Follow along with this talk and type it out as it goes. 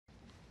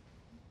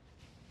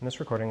In this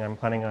recording, I'm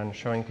planning on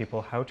showing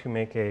people how to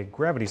make a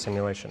gravity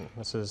simulation.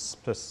 This is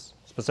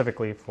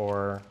specifically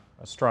for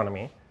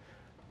astronomy.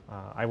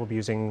 I will be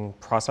using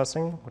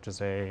Processing, which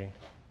is a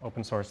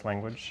open source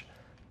language.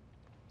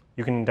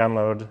 You can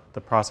download the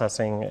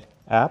Processing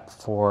app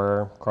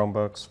for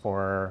Chromebooks,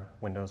 for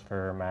Windows,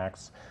 for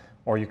Macs,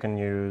 or you can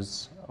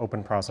use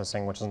Open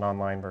Processing, which is an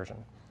online version.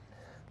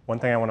 One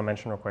thing I want to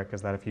mention real quick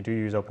is that if you do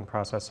use Open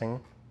Processing,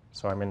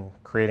 so I'm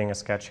creating a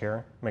sketch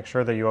here, make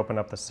sure that you open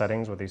up the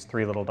settings with these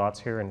three little dots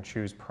here and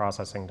choose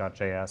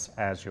processing.js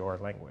as your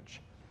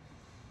language.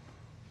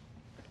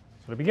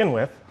 So to begin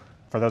with,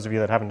 for those of you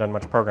that haven't done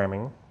much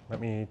programming, let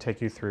me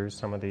take you through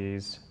some of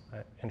these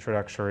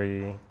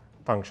introductory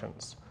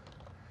functions.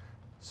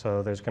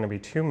 So there's going to be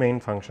two main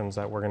functions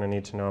that we're going to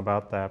need to know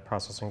about that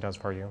processing does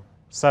for you.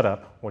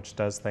 Setup, which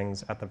does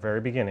things at the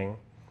very beginning,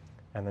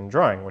 and then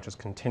drawing, which is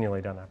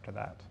continually done after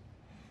that.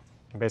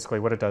 And basically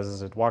what it does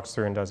is it walks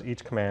through and does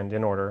each command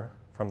in order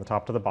from the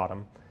top to the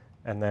bottom,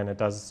 and then it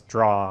does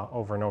draw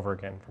over and over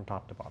again from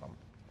top to bottom.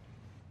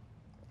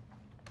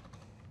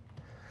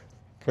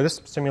 For this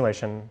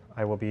simulation,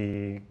 I will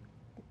be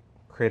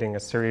creating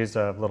a series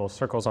of little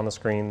circles on the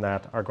screen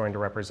that are going to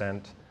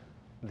represent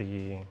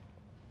the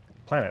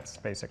planets,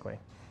 basically.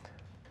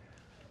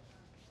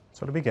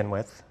 So to begin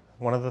with,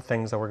 one of the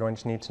things that we're going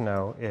to need to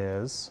know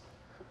is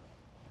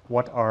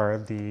what are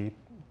the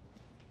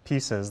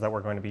pieces that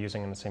we're going to be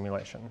using in the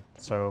simulation.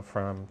 So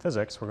from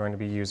physics, we're going to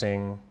be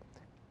using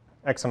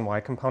X and Y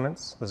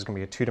components. This is going to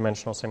be a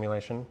two-dimensional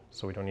simulation,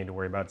 so we don't need to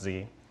worry about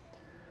Z.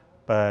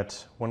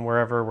 But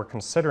whenever we're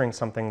considering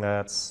something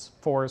that's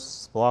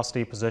force,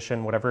 velocity,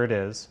 position, whatever it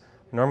is,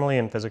 normally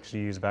in physics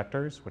you use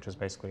vectors, which is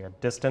basically a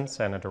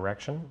distance and a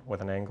direction with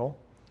an angle.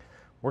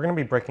 We're going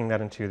to be breaking that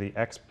into the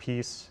X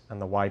piece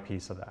and the Y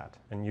piece of that,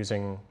 and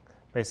using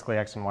basically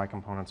X and Y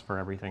components for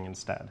everything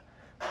instead.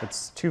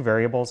 It's two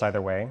variables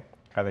either way.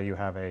 Either you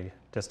have a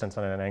distance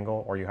and an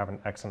angle, or you have an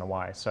X and a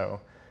Y. So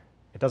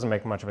it doesn't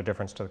make much of a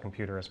difference to the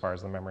computer as far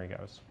as the memory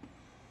goes.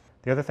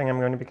 The other thing I'm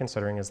going to be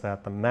considering is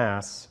that the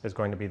mass is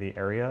going to be the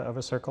area of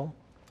a circle.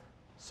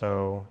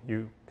 So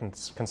you can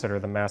consider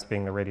the mass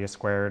being the radius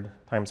squared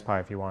times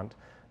pi if you want.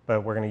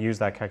 But we're going to use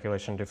that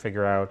calculation to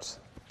figure out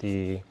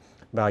the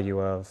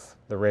value of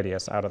the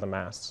radius out of the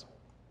mass.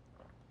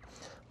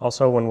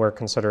 Also, when we're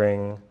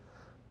considering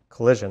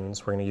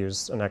collisions, we're going to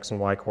use an X and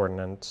Y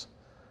coordinate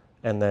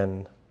and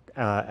then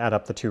add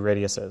up the two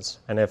radiuses.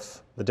 And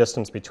if the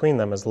distance between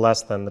them is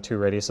less than the two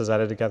radiuses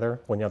added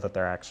together, we know that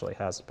there actually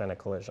has been a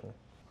collision.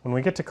 When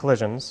we get to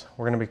collisions,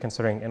 we're going to be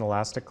considering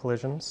inelastic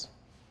collisions.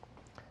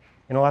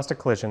 Inelastic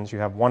collisions, you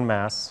have one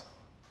mass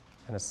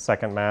and a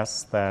second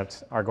mass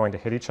that are going to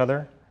hit each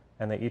other,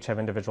 and they each have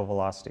individual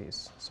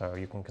velocities. So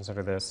you can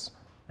consider this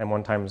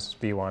m1 times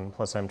v1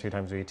 plus m2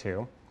 times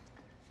v2,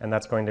 and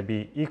that's going to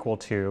be equal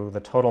to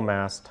the total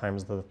mass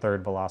times the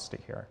third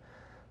velocity here.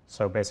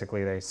 So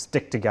basically they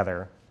stick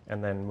together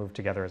and then move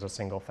together as a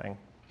single thing.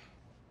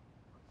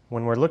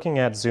 When we're looking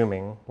at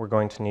zooming, we're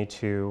going to need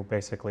to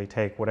basically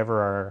take whatever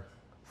our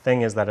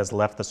thing is that has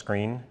left the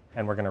screen,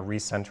 and we're going to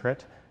recenter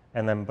it.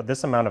 And then but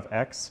this amount of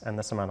X and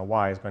this amount of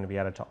Y is going to be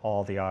added to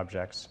all the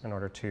objects in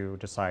order to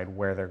decide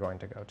where they're going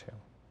to go to.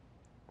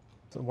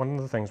 So one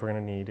of the things we're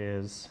going to need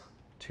is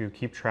to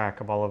keep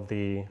track of all of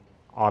the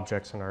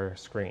objects in our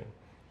screen.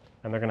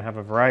 And they're going to have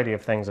a variety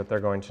of things that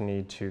they're going to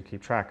need to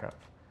keep track of.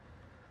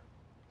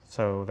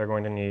 So they're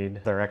going to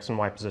need their X and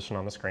Y position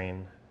on the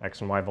screen,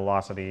 X and Y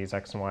velocities,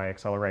 X and Y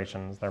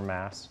accelerations, their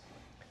mass.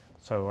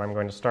 So I'm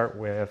going to start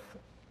with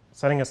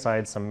setting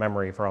aside some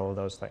memory for all of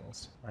those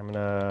things. I'm going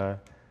to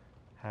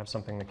have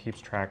something that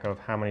keeps track of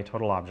how many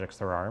total objects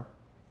there are.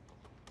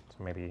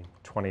 So maybe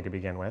 20 to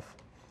begin with.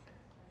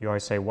 You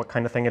always say what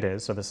kind of thing it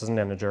is. So this is an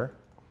integer.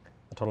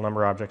 The total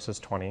number of objects is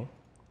 20.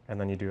 And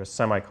then you do a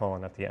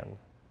semicolon at the end.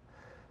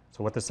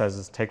 So what this says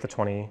is take the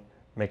 20,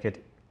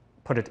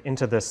 put it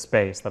into this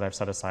space that I've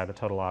set aside, the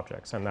total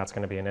objects, and that's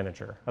going to be an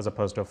integer, as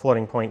opposed to a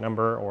floating point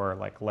number or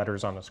like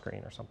letters on a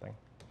screen or something.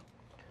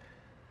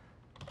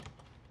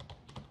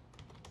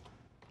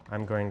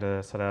 I'm going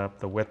to set up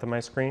the width of my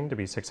screen to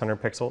be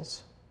 600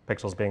 pixels,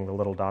 pixels being the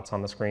little dots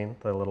on the screen,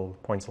 the little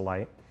points of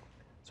light.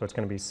 So it's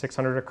going to be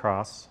 600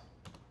 across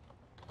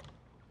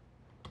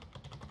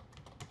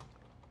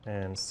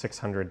and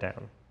 600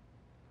 down.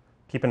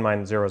 Keep in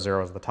mind 0,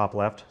 0 is the top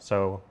left,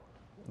 so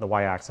the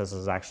y-axis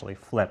is actually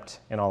flipped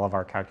in all of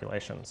our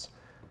calculations.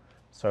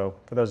 So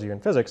for those of you in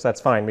physics, that's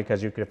fine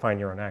because you could find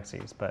your own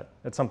axes, but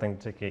it's something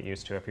to get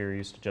used to if you're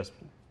used to just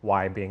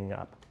y being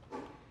up.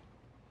 I'm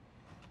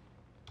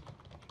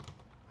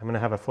going to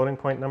have a floating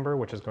point number,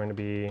 which is going to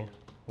be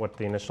what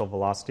the initial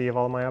velocity of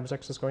all of my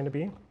objects is going to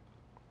be.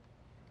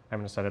 I'm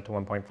going to set it to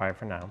 1.5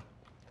 for now.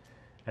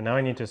 And now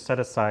I need to set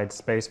aside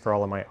space for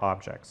all of my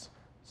objects.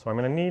 So I'm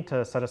going to need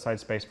to set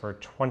aside space for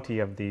 20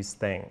 of these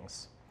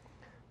things.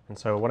 And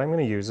so what I'm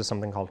going to use is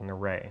something called an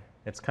array.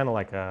 It's kind of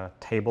like a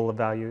table of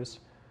values.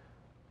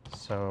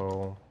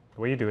 So the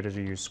way you do it is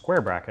you use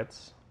square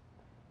brackets.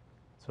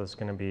 So it's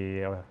going to be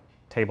a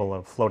table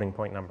of floating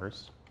point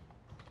numbers.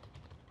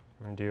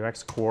 I'm going to do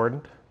x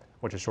coord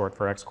which is short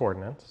for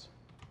x-coordinates.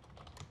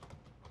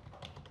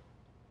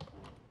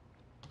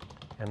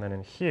 And then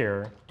in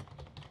here,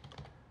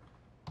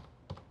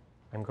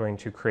 I'm going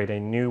to create a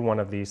new one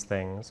of these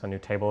things, a new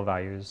table of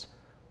values,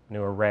 a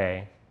new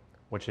array,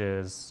 which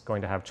is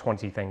going to have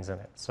 20 things in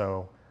it.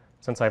 So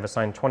since I've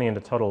assigned 20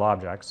 into total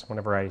objects,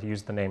 whenever I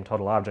use the name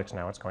total objects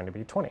now, it's going to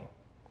be 20.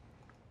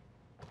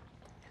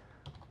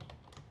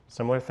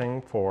 Similar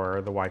thing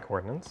for the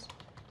y-coordinates.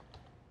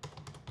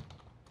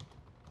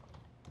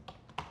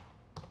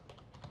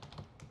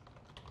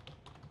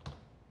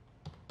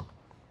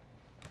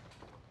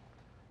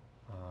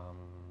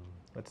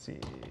 Let's see,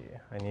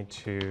 I need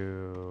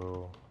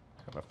to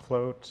have a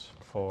float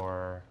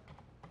for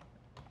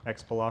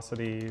x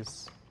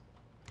velocities.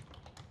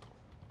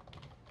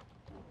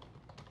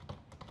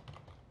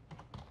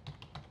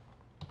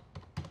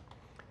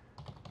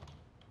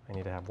 I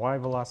need to have y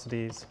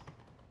velocities.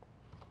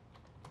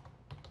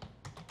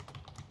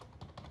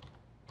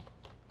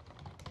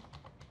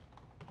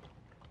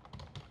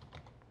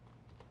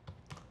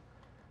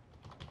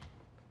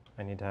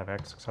 I need to have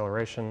x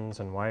accelerations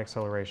and y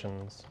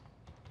accelerations.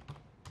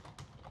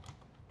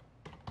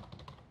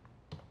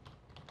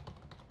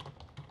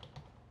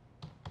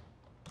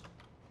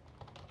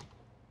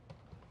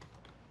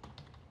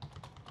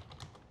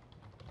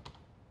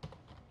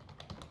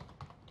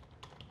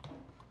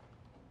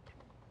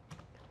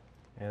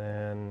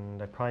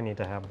 And I probably need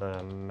to have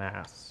the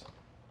mass.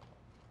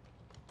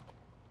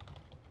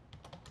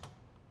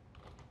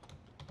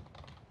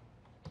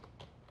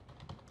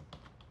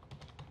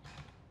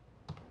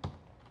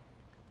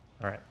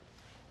 All right.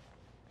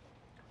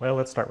 Well,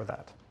 let's start with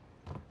that.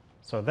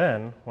 So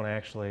then, when I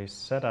actually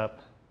set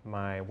up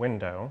my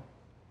window,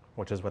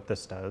 which is what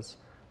this does,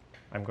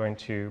 I'm going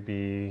to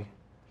be,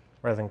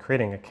 rather than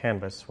creating a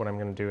canvas, what I'm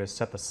going to do is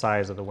set the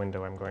size of the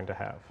window I'm going to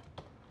have.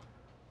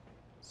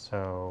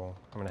 So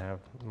I'm going to have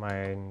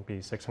mine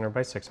be 600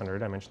 by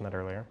 600. I mentioned that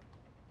earlier.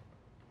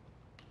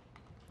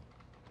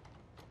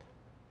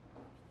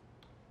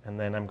 And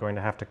then I'm going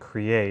to have to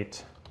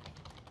create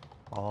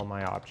all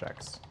my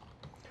objects.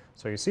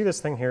 So you see this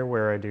thing here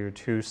where I do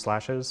 2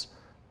 slashes?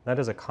 That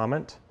is a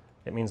comment.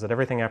 It means that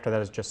everything after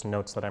that is just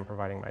notes that I'm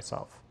providing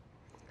myself.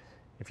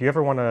 If you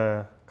ever want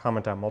to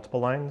comment on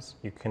multiple lines,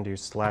 you can do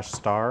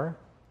 /*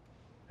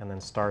 and then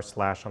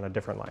 */ on a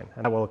different line.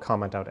 And that will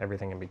comment out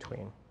everything in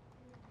between.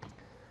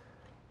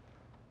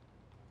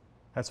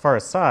 As far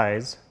as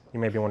size, you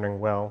may be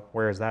wondering, well,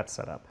 where is that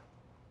set up?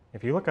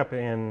 If you look up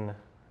in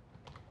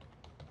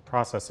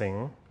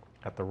processing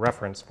at the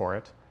reference for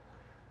it,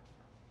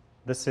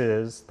 this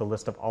is the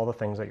list of all the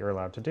things that you're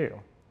allowed to do.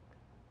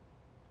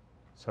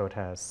 So it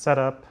has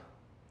setup,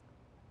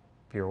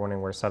 if you're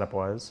wondering where setup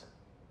was,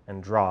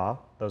 and draw.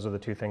 Those are the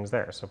 2 things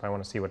there. So if I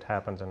want to see what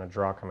happens in a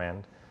draw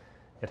command,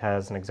 it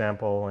has an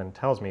example and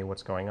tells me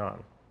what's going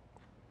on.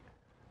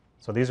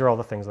 So these are all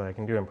the things that I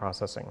can do in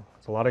processing.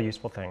 It's a lot of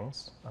useful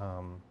things.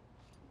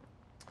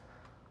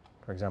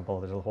 For example,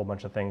 there's a whole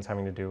bunch of things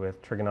having to do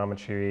with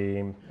trigonometry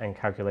and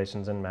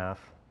calculations in math,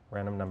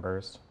 random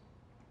numbers.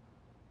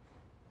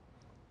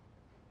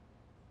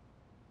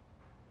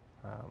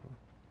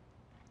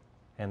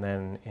 And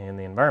then in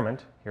the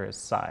environment, here is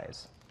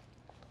size.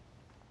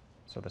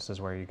 So this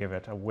is where you give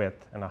it a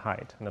width and a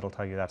height, and it'll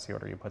tell you that's the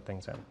order you put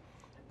things in.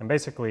 And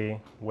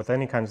basically, with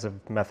any kinds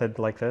of method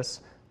like this,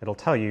 it'll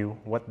tell you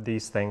what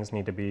these things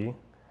need to be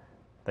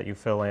that you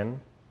fill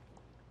in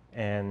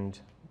and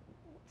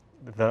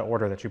the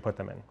order that you put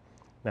them in.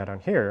 Now down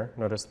here,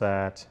 notice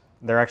that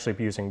they're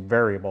actually using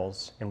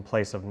variables in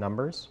place of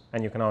numbers,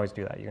 and you can always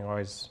do that. You can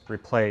always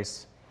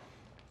replace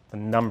the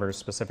numbers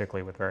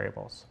specifically with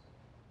variables.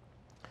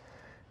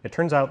 It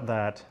turns out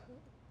that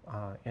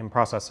in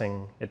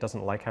processing, it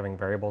doesn't like having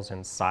variables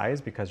in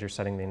size because you're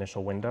setting the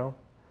initial window.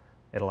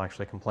 It'll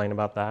actually complain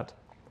about that.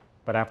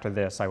 But after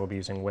this, I will be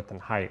using width and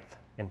height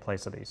in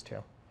place of these 2.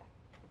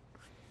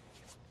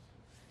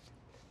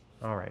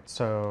 All right,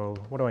 so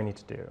what do I need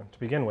to do? To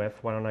begin with,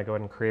 why don't I go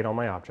ahead and create all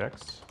my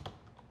objects.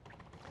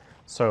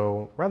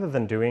 So rather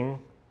than doing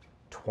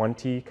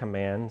 20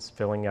 commands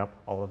filling up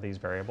all of these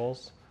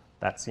variables,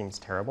 that seems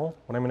terrible.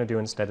 What I'm going to do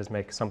instead is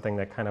make something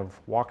that kind of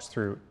walks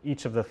through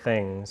each of the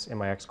things in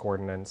my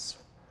x-coordinates,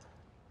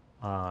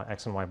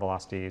 x and y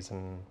velocities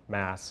and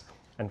mass,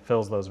 and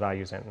fills those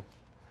values in.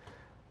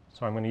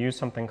 So I'm going to use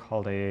something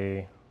called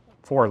a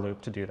for loop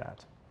to do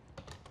that.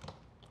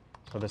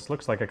 So this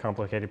looks like a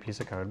complicated piece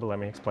of code, but let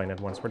me explain it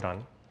once we're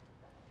done.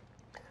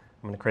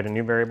 I'm going to create a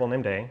new variable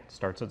named a. It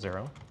starts at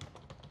 0.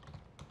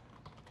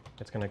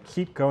 It's going to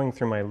keep going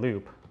through my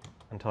loop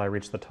until I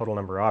reach the total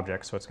number of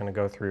objects, so it's going to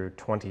go through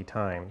 20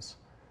 times.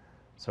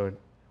 So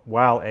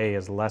while a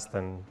is less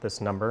than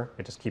this number,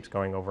 it just keeps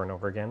going over and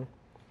over again.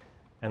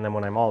 And then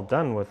when I'm all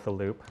done with the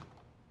loop,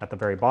 at the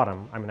very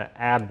bottom, I'm going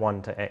to add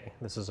 1 to a.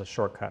 This is a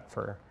shortcut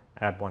for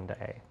add 1 to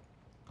a.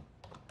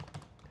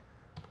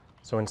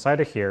 So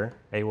inside of here,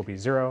 a will be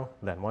 0,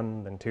 then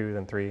 1, then 2,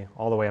 then 3,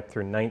 all the way up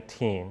through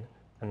 19.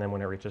 And then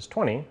when it reaches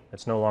 20,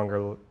 it's no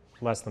longer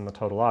less than the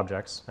total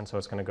objects, and so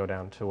it's going to go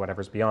down to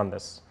whatever's beyond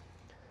this.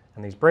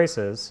 And these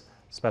braces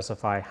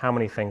specify how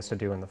many things to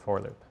do in the for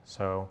loop.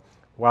 So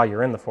while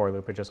you're in the for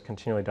loop, it just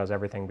continually does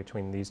everything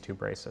between these two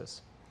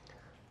braces.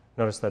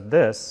 Notice that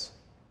this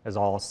is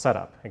all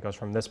setup. It goes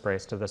from this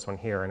brace to this one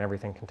here, and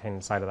everything contained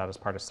inside of that is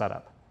part of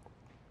setup.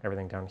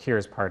 Everything down here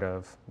is part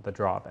of the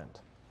draw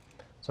event.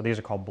 So these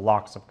are called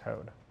blocks of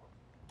code.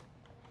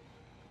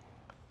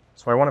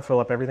 So I want to fill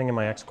up everything in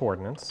my x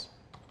coordinates.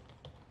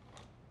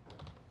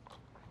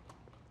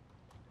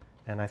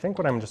 And I think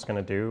what I'm just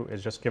going to do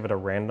is just give it a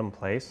random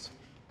place.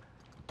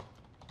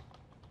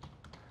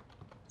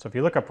 So if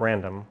you look up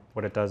random,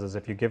 what it does is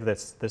if you give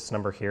this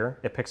number here,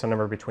 it picks a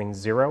number between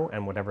 0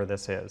 and whatever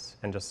this is,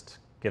 and just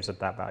gives it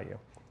that value.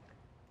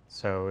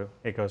 So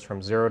it goes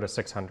from 0 to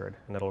 600,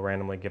 and it'll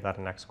randomly give that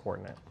an x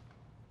coordinate.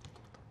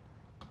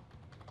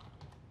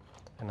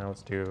 And now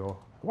let's do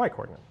a y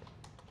coordinate.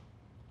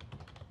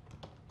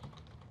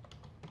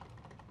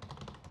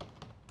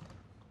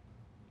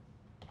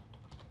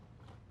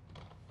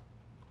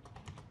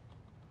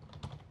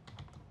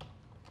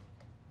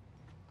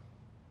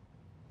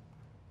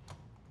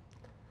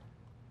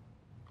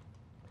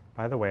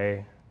 By the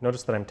way,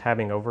 notice that I'm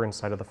tabbing over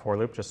inside of the for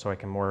loop just so I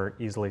can more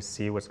easily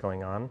see what's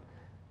going on.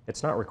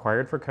 It's not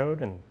required for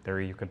code. In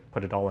theory, you could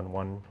put it all in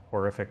one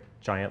horrific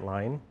giant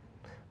line,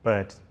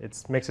 but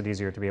it makes it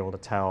easier to be able to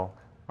tell,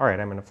 all right,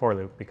 I'm in a for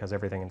loop because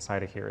everything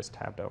inside of here is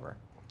tabbed over.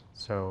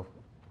 So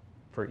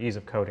for ease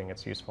of coding,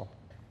 it's useful.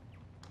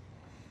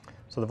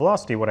 So the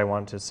velocity, what I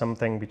want is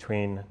something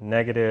between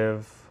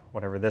negative,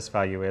 whatever this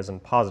value is,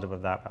 and positive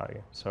of that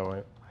value.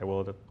 So I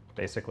will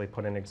basically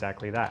put in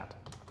exactly that.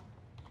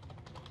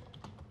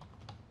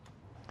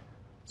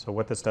 So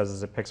what this does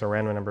is it picks a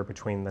random number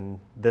between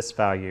this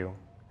value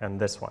and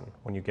this one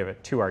when you give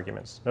it two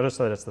arguments. Notice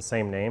that it's the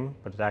same name,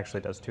 but it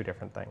actually does two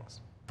different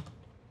things.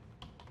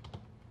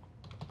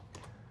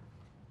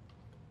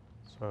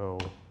 So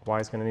y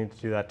is going to need to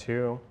do that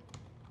too.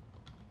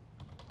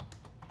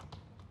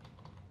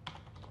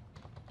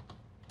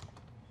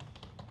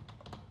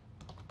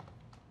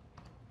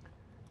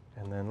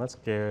 And then let's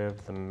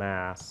give the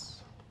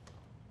mass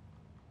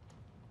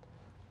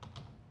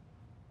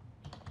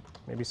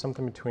maybe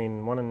something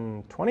between 1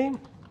 and 20.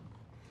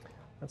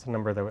 That's a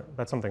number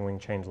that's something we can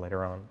change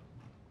later on.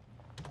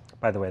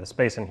 By the way, the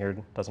space in here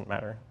doesn't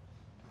matter.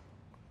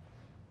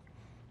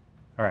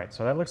 All right,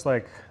 so that looks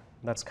like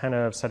that's kind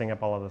of setting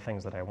up all of the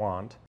things that I want.